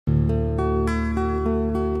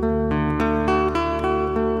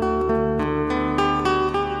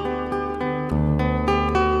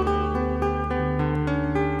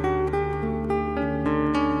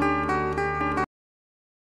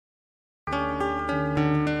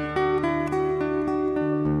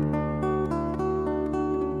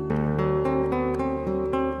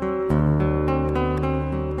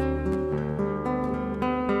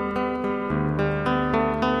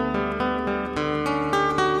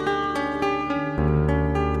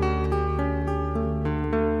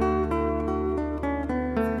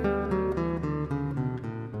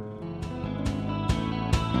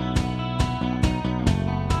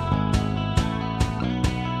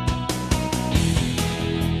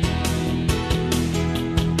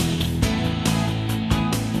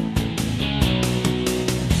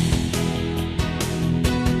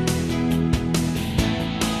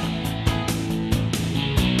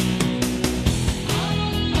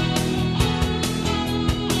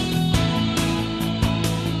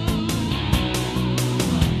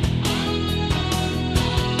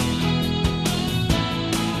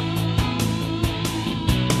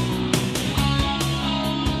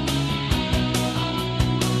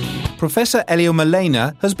Professor Elio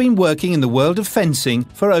Malena has been working in the world of fencing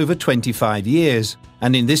for over 25 years,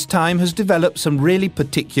 and in this time has developed some really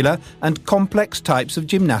particular and complex types of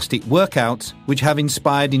gymnastic workouts which have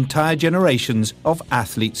inspired entire generations of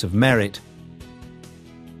athletes of merit.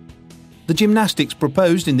 The gymnastics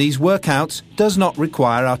proposed in these workouts does not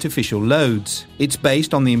require artificial loads. It's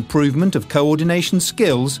based on the improvement of coordination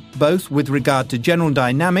skills, both with regard to general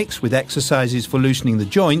dynamics with exercises for loosening the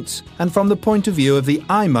joints, and from the point of view of the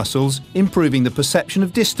eye muscles, improving the perception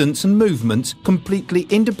of distance and movements completely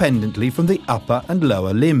independently from the upper and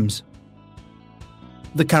lower limbs.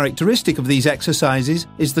 The characteristic of these exercises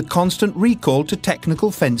is the constant recall to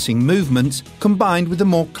technical fencing movements combined with the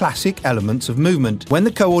more classic elements of movement. When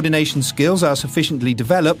the coordination skills are sufficiently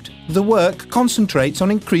developed, the work concentrates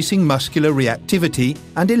on increasing muscular reactivity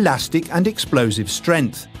and elastic and explosive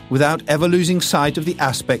strength, without ever losing sight of the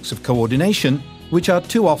aspects of coordination, which are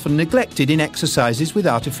too often neglected in exercises with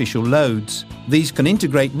artificial loads. These can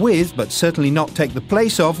integrate with, but certainly not take the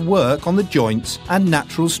place of, work on the joints and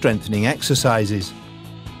natural strengthening exercises.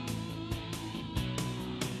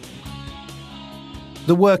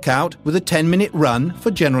 The workout with a 10-minute run for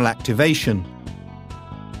general activation.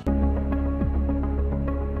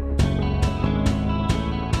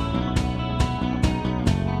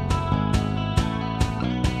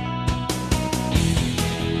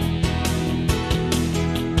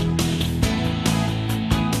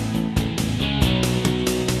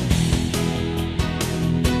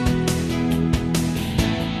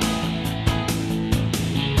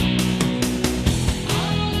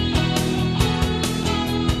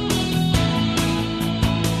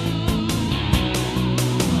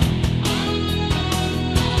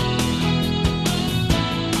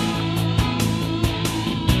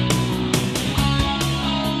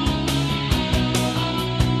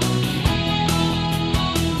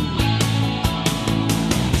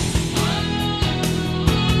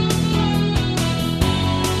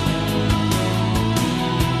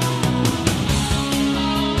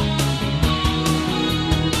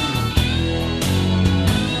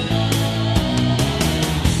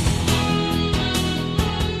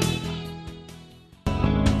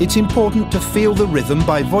 It's important to feel the rhythm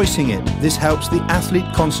by voicing it. This helps the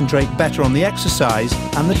athlete concentrate better on the exercise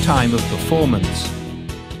and the time of performance.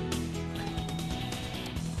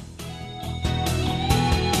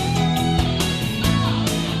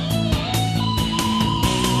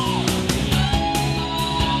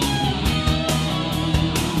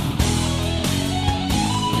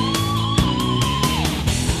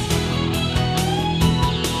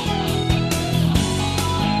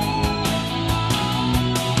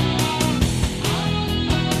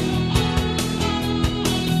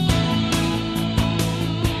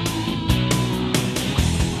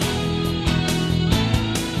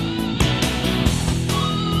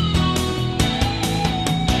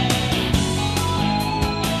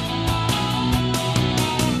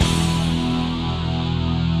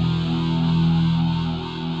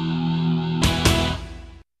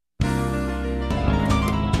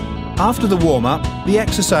 After the warm-up, the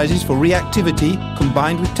exercises for reactivity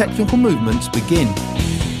combined with technical movements begin.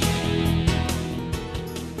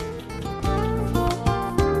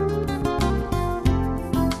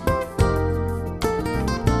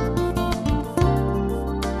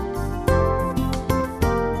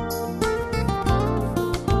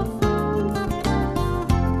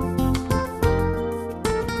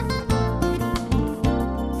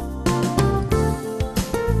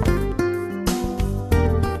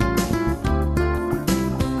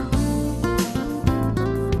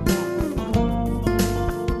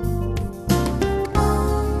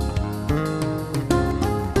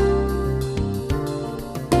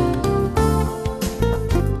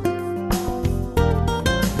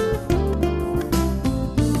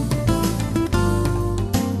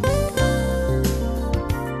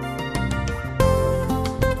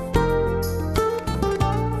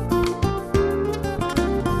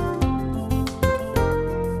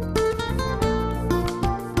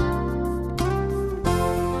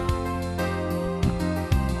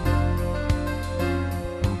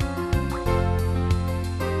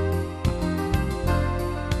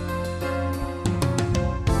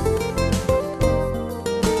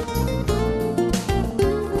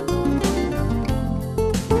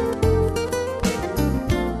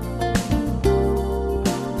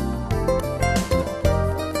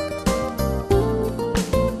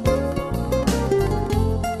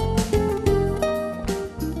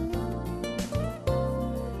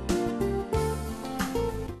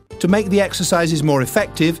 To make the exercises more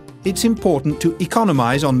effective, it's important to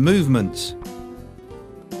economize on movements.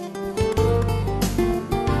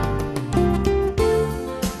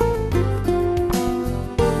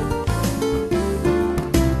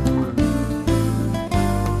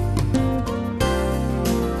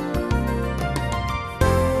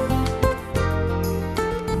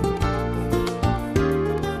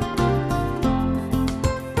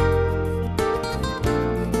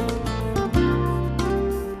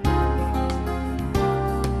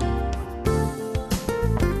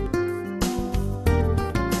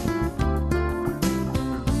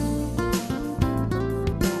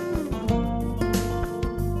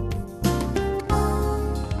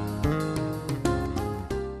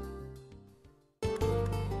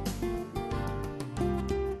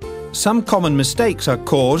 Some common mistakes are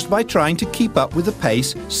caused by trying to keep up with the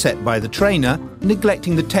pace set by the trainer,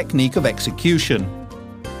 neglecting the technique of execution.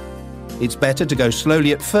 It's better to go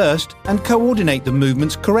slowly at first and coordinate the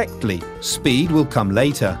movements correctly. Speed will come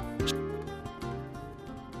later.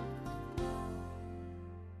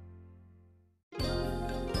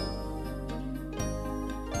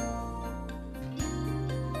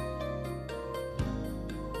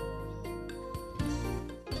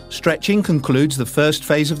 Stretching concludes the first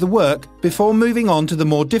phase of the work before moving on to the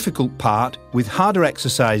more difficult part with harder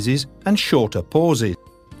exercises and shorter pauses.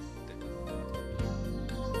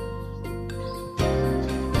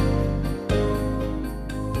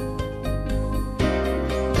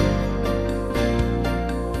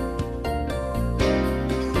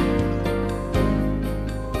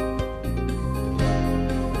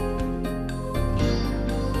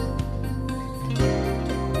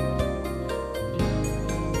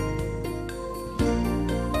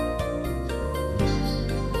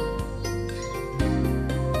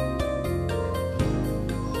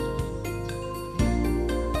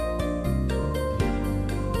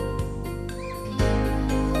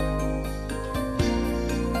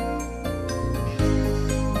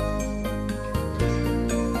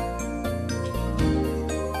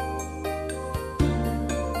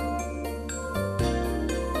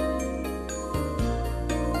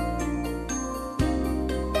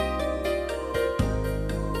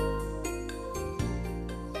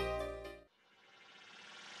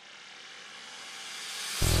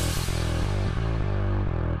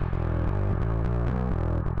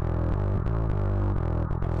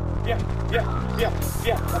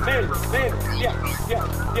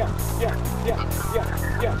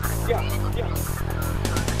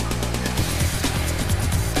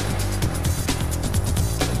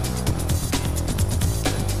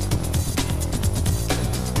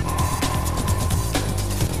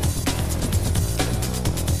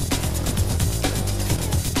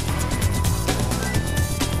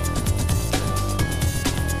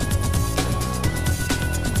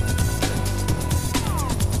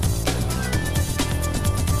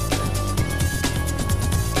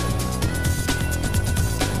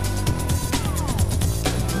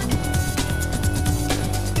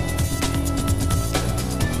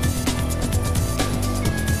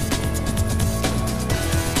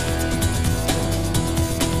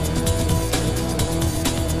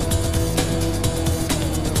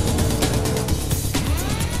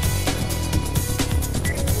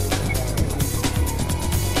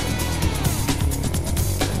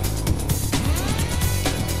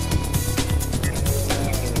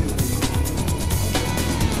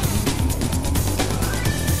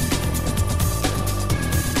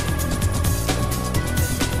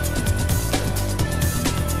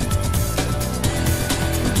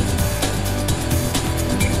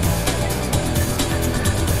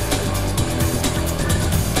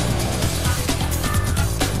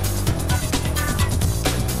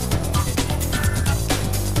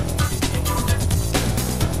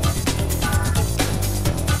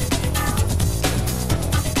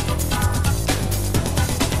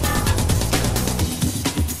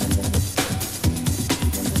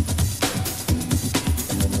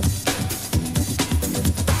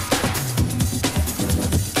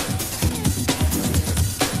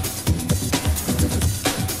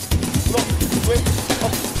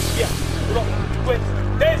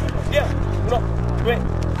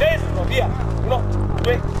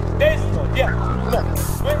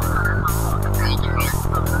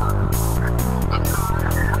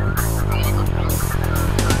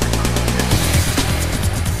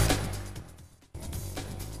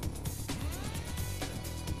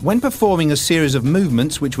 When performing a series of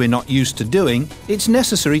movements which we're not used to doing, it's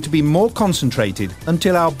necessary to be more concentrated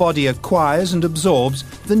until our body acquires and absorbs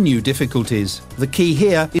the new difficulties. The key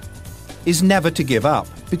here is never to give up,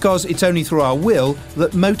 because it's only through our will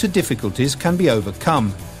that motor difficulties can be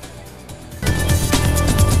overcome.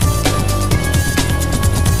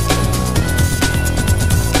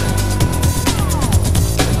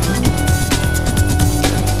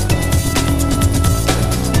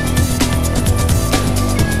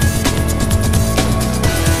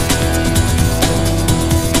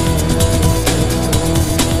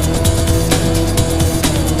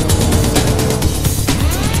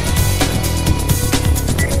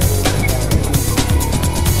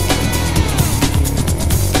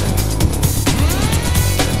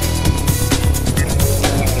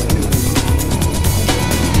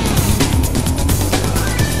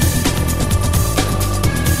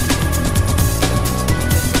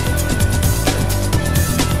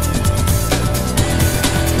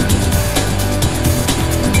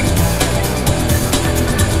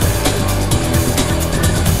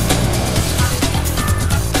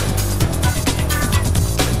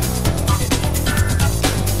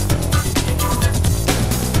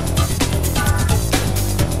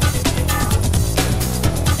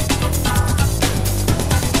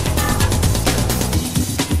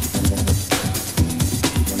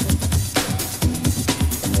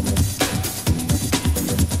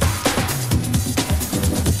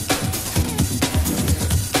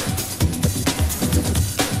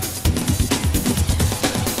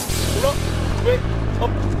 up,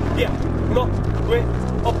 via, 1,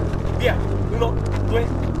 2, up, via, 1,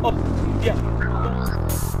 2, up, via.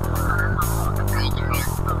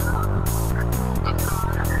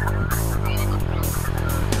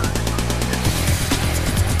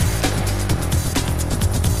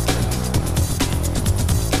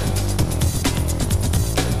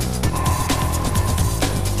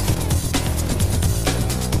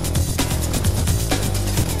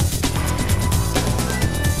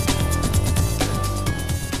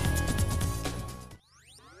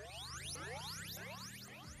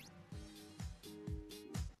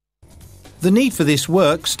 The need for this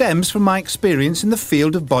work stems from my experience in the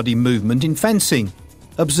field of body movement in fencing,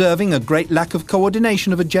 observing a great lack of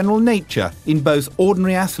coordination of a general nature in both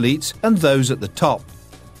ordinary athletes and those at the top.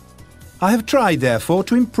 I have tried, therefore,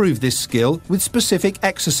 to improve this skill with specific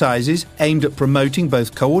exercises aimed at promoting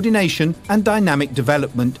both coordination and dynamic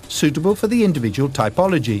development suitable for the individual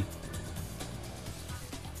typology.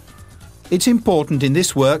 It's important in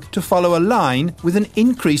this work to follow a line with an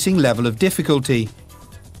increasing level of difficulty.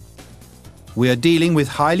 We are dealing with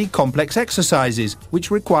highly complex exercises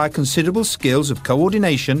which require considerable skills of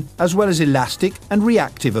coordination as well as elastic and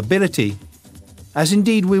reactive ability, as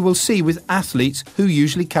indeed we will see with athletes who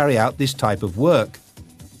usually carry out this type of work.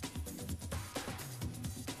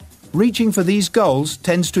 Reaching for these goals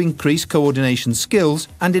tends to increase coordination skills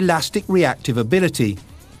and elastic reactive ability,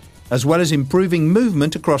 as well as improving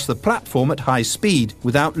movement across the platform at high speed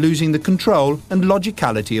without losing the control and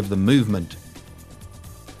logicality of the movement.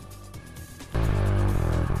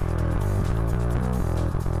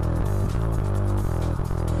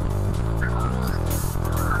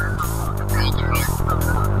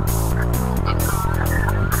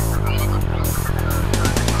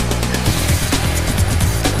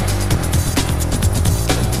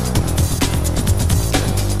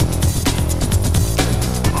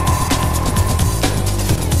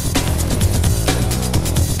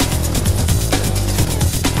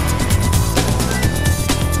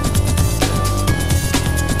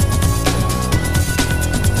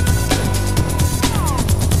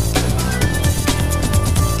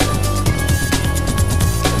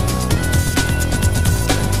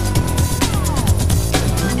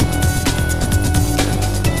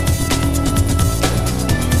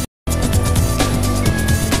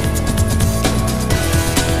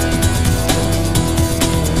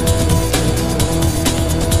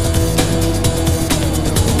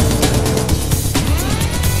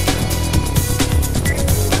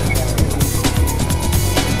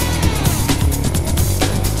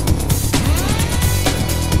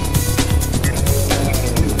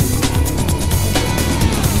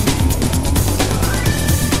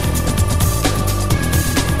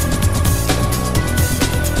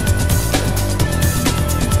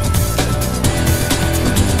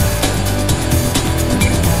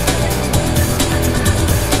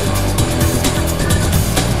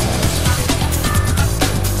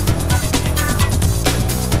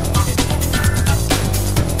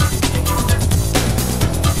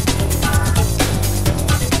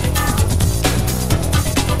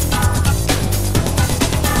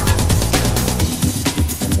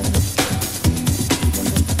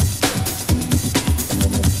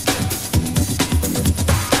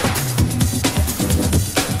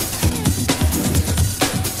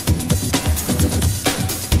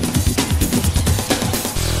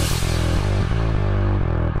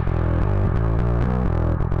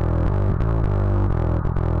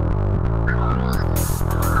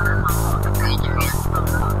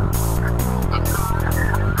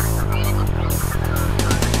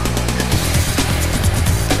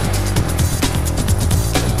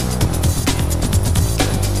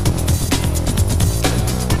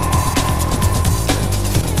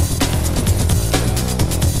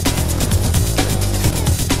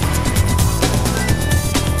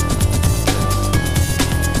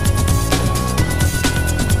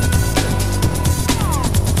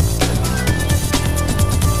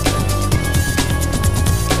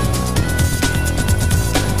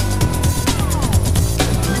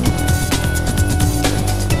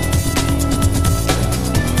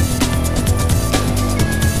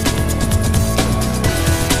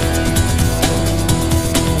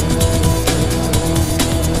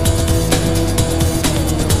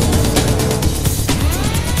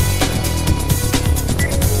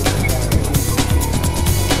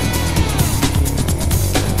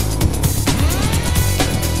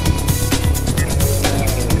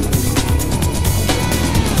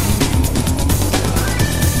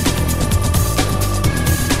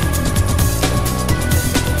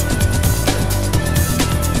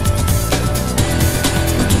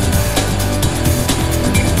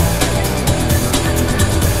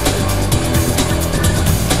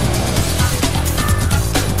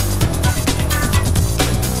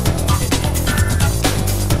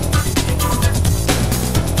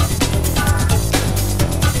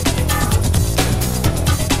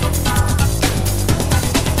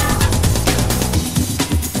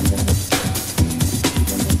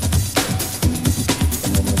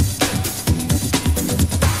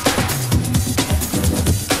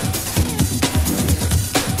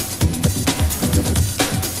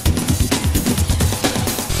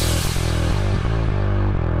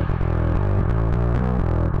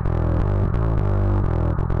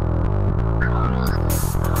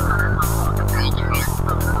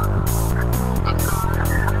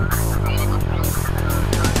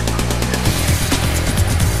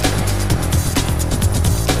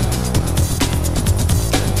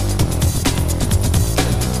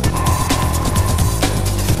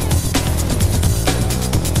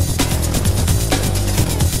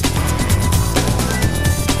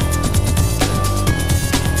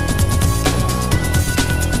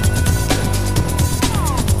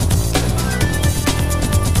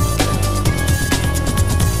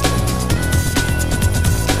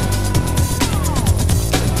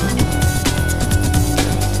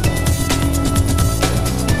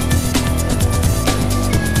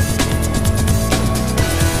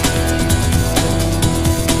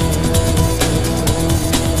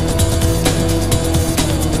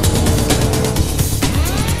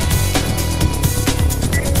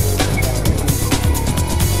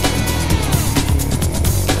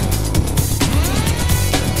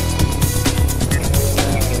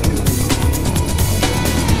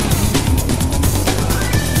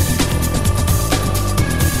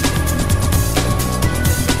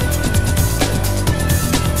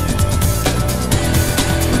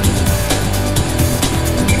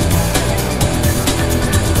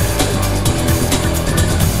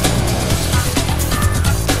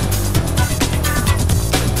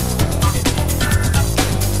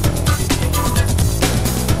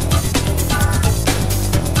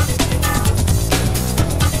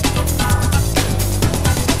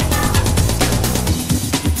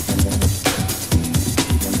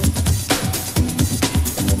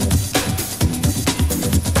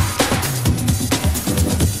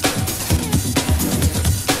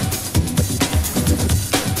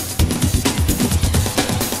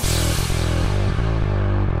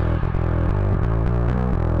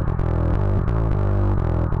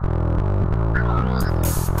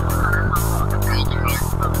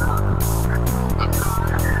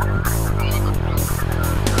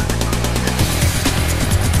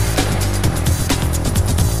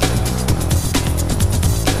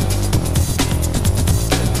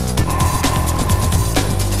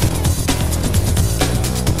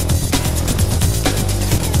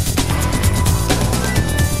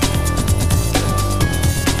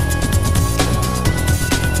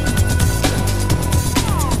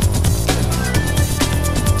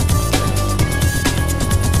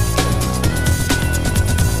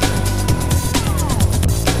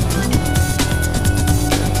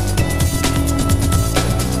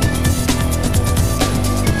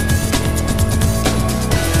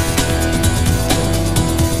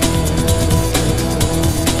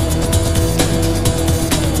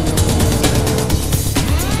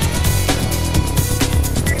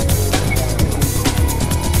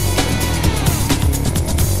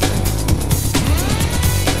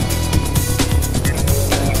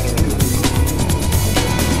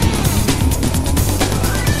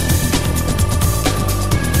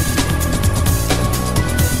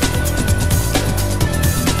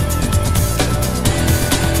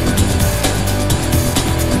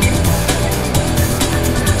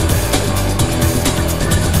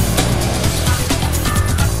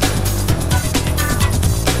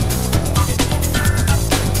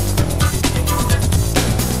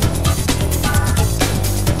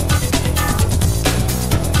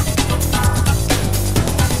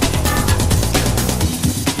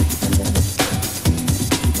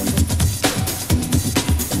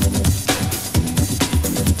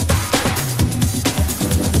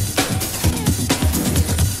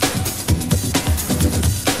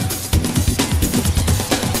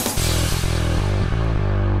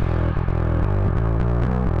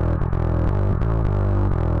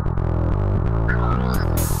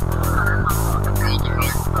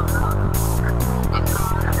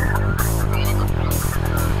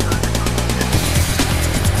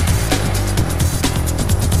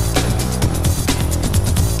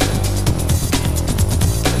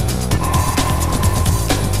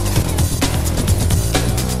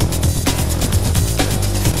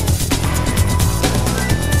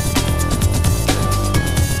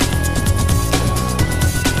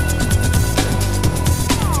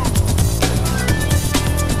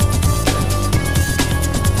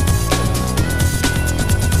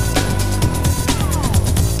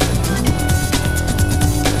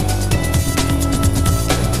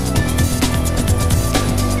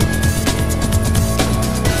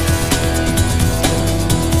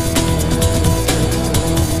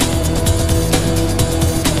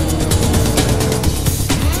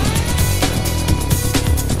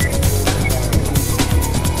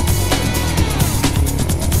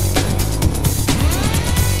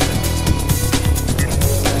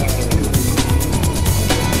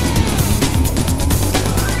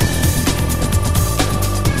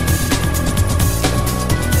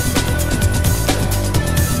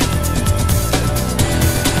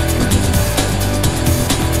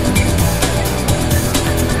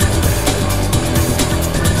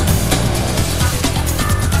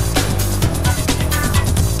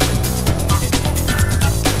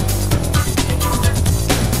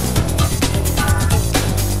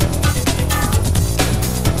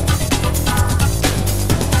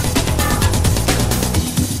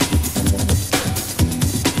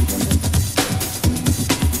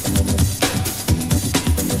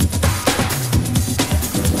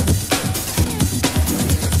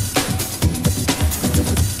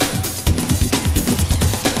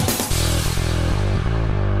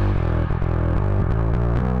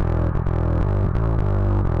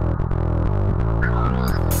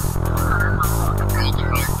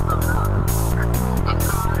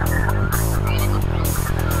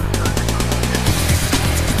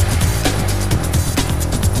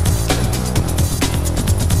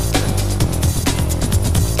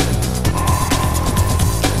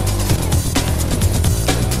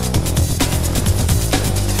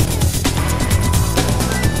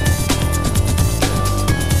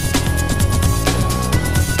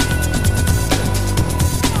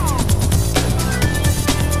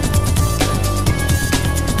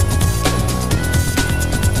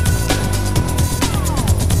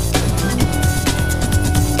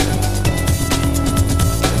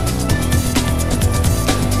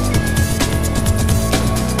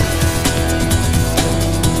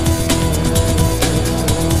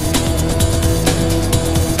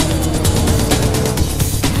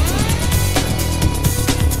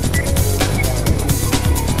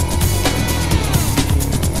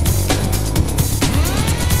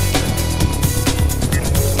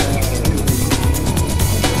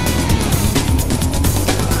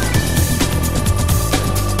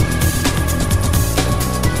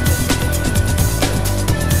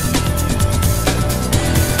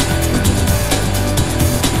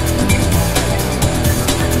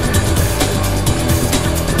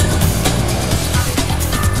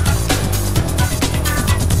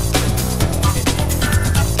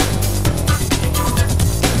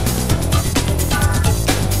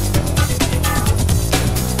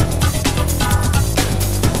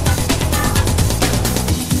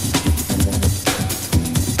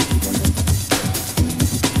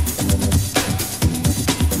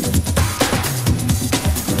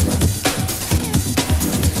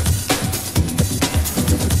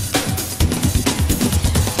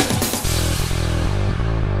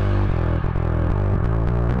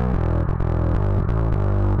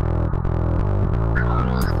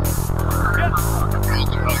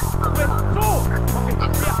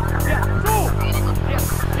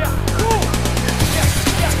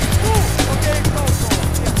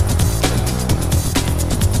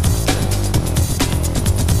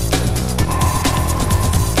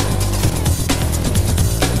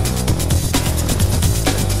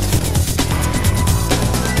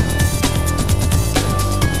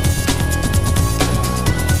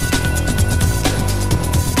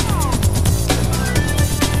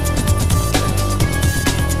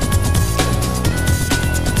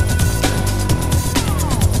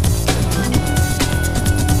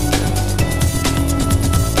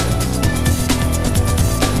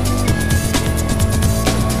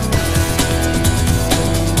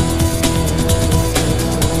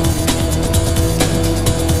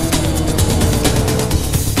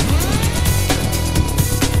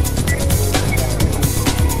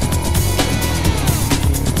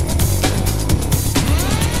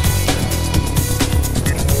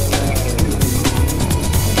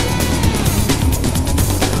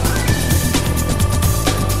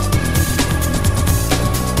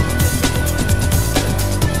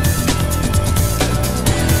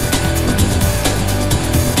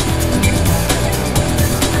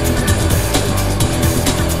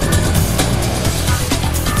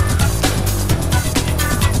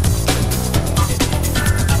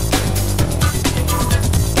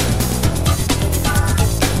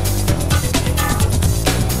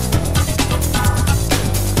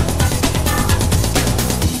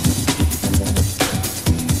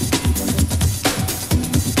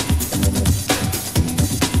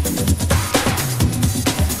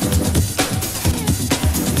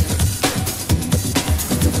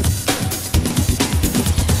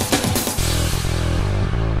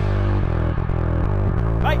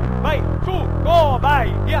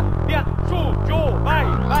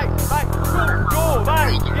 vai, vai, Ju,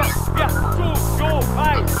 vai, via, via, Ju,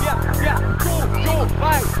 vai, via, via, Ju,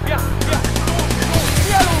 vai, via, via, Ju,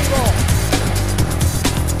 via lungo.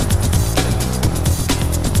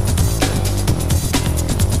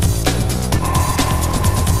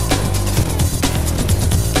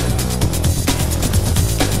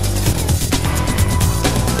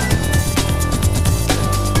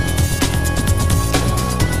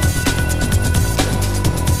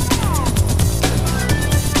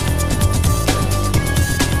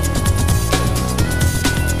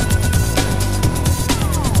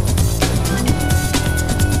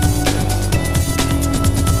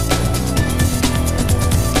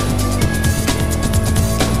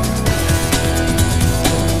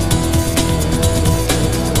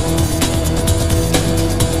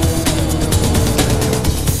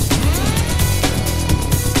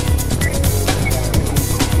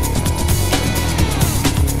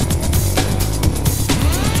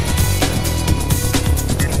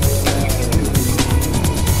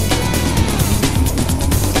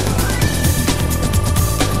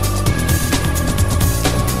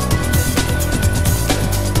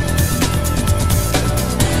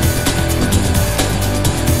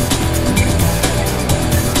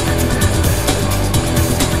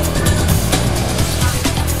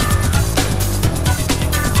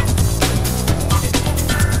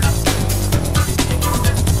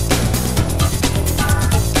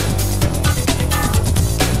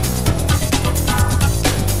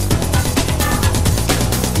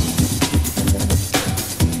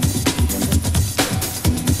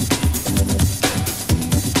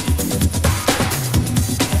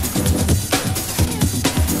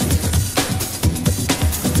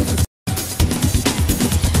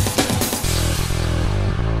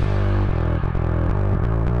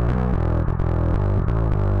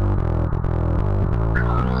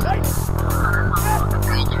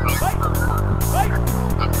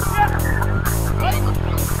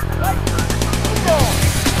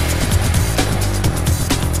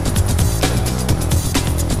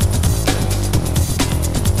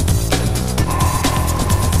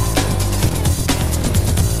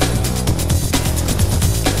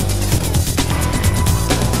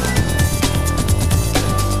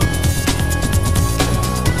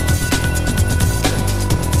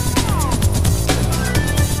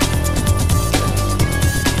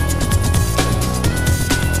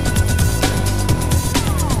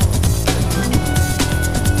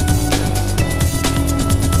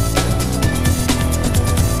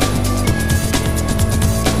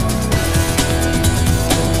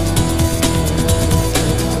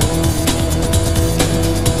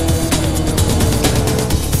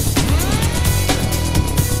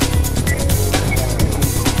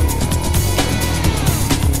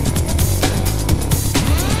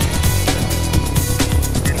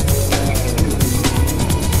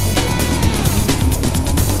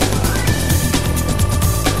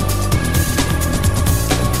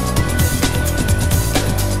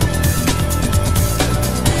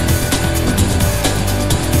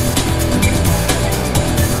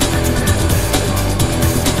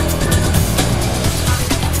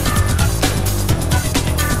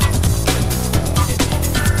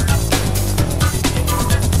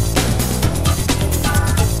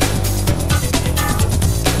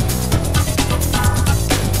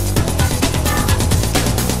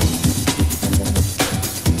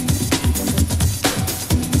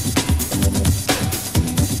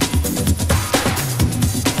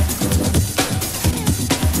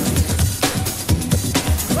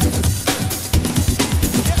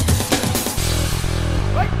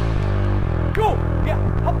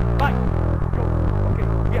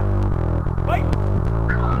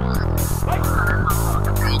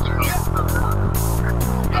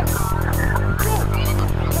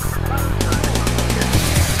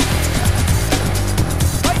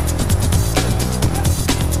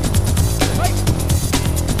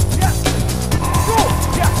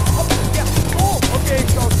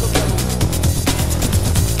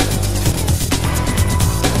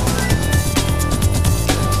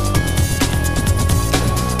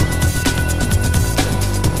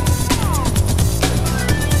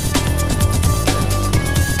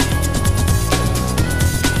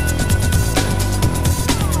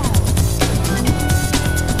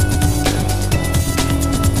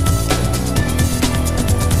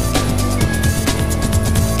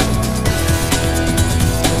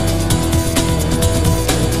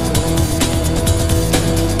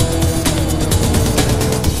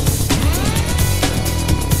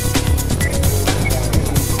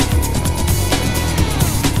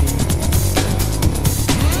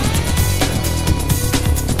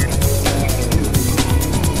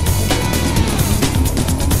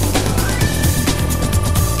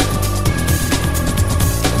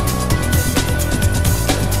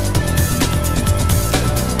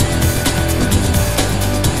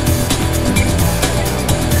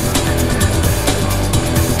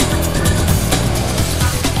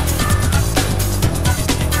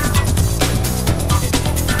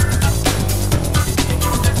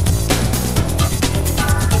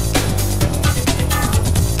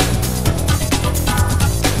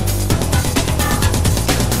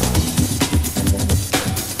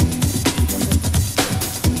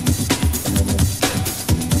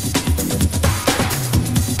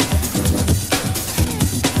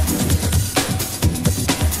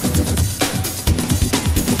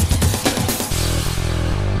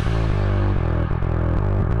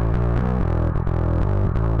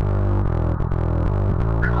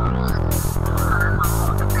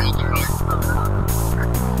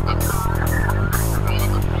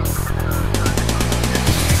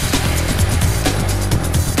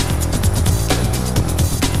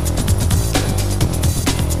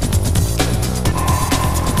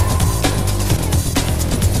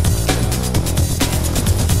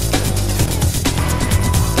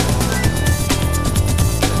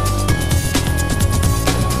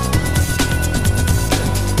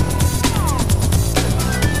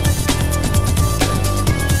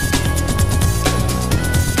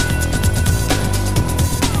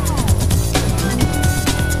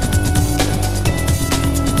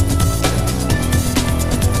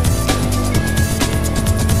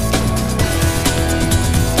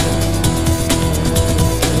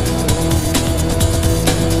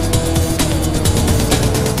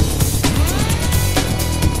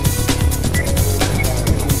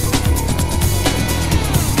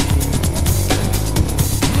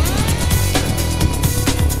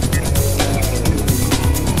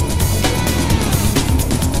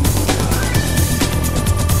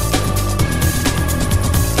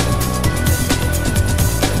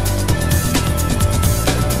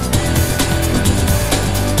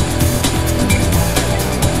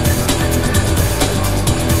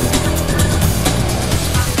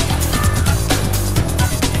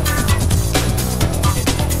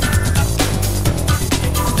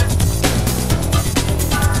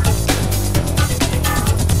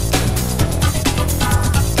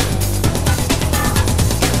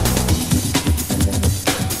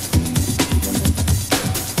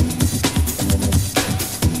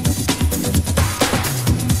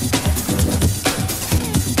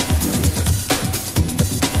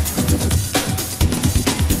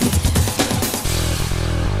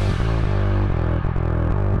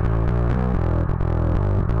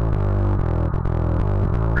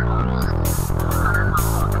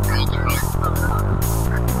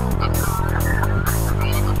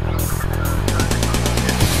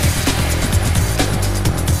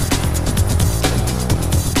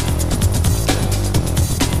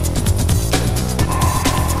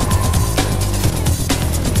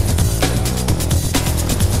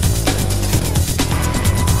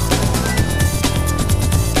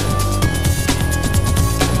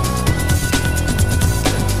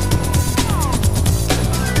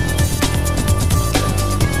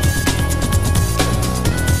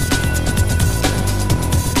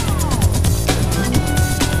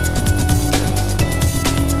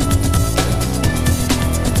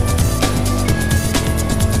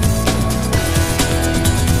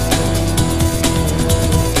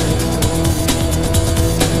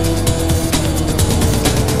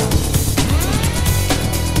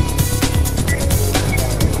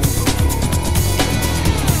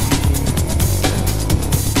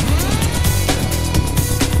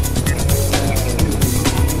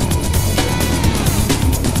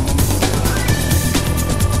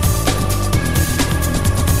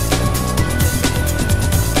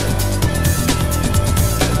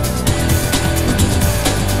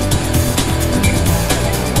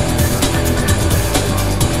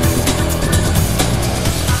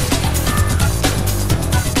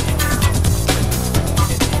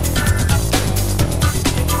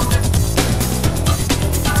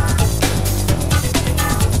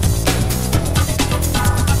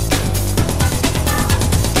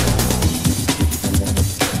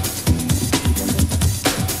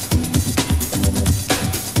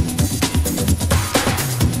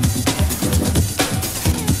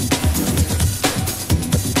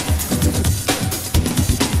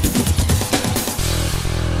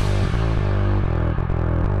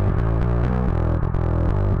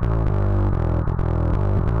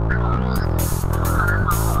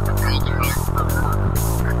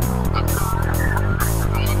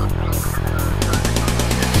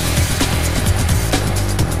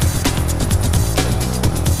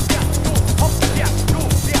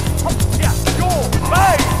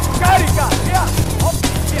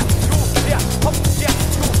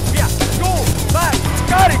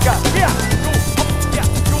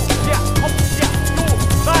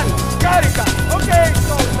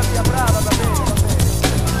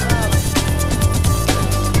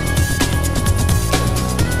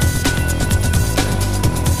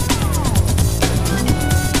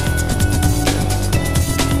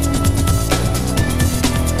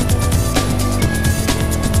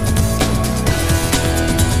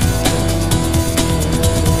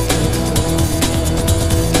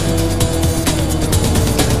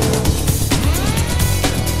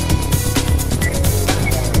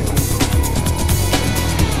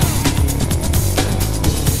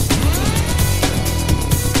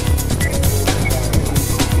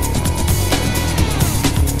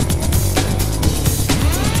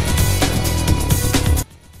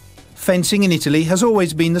 Fencing in Italy has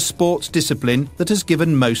always been the sports discipline that has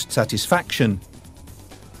given most satisfaction,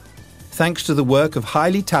 thanks to the work of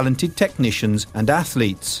highly talented technicians and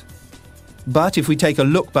athletes. But if we take a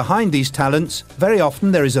look behind these talents, very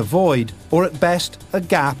often there is a void, or at best, a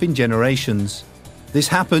gap in generations. This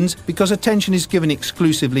happens because attention is given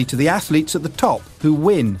exclusively to the athletes at the top who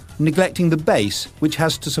win, neglecting the base, which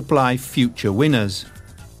has to supply future winners.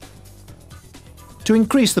 To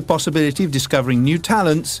increase the possibility of discovering new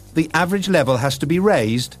talents, the average level has to be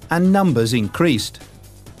raised and numbers increased.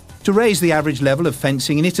 To raise the average level of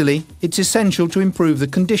fencing in Italy, it's essential to improve the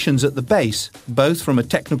conditions at the base, both from a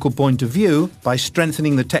technical point of view, by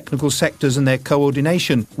strengthening the technical sectors and their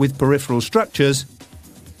coordination with peripheral structures,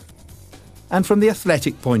 and from the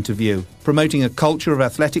athletic point of view, promoting a culture of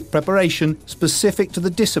athletic preparation specific to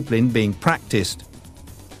the discipline being practiced,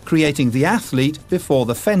 creating the athlete before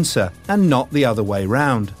the fencer and not the other way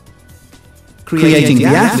round. Creating the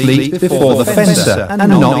athlete before the fencer and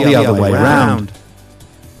not the other way round.